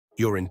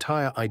Your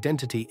entire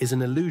identity is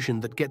an illusion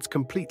that gets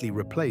completely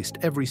replaced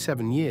every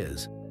 7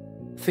 years.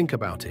 Think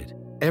about it.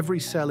 Every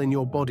cell in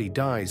your body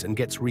dies and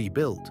gets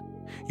rebuilt.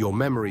 Your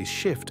memories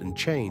shift and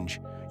change.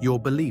 Your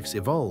beliefs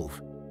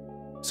evolve.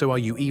 So are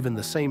you even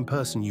the same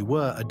person you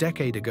were a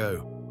decade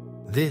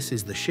ago? This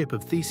is the Ship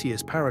of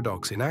Theseus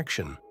paradox in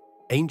action.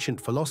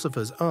 Ancient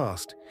philosophers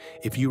asked,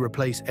 if you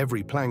replace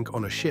every plank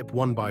on a ship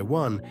one by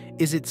one,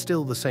 is it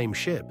still the same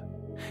ship?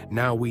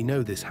 Now we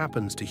know this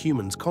happens to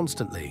humans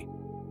constantly.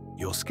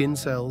 Your skin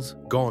cells,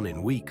 gone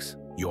in weeks.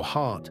 Your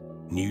heart,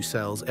 new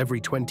cells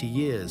every 20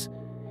 years.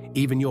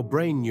 Even your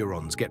brain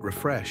neurons get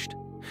refreshed.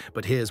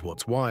 But here's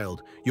what's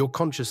wild, your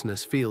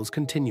consciousness feels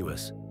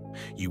continuous.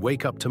 You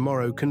wake up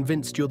tomorrow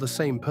convinced you're the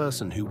same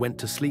person who went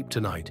to sleep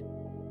tonight.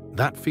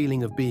 That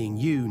feeling of being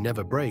you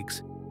never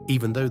breaks,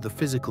 even though the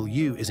physical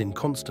you is in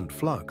constant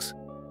flux.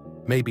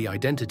 Maybe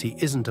identity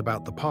isn't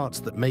about the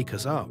parts that make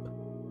us up.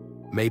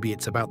 Maybe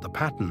it's about the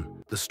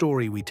pattern, the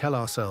story we tell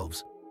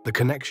ourselves, the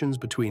connections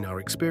between our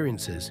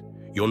experiences.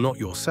 You're not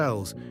your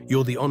cells,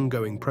 you're the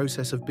ongoing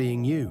process of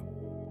being you.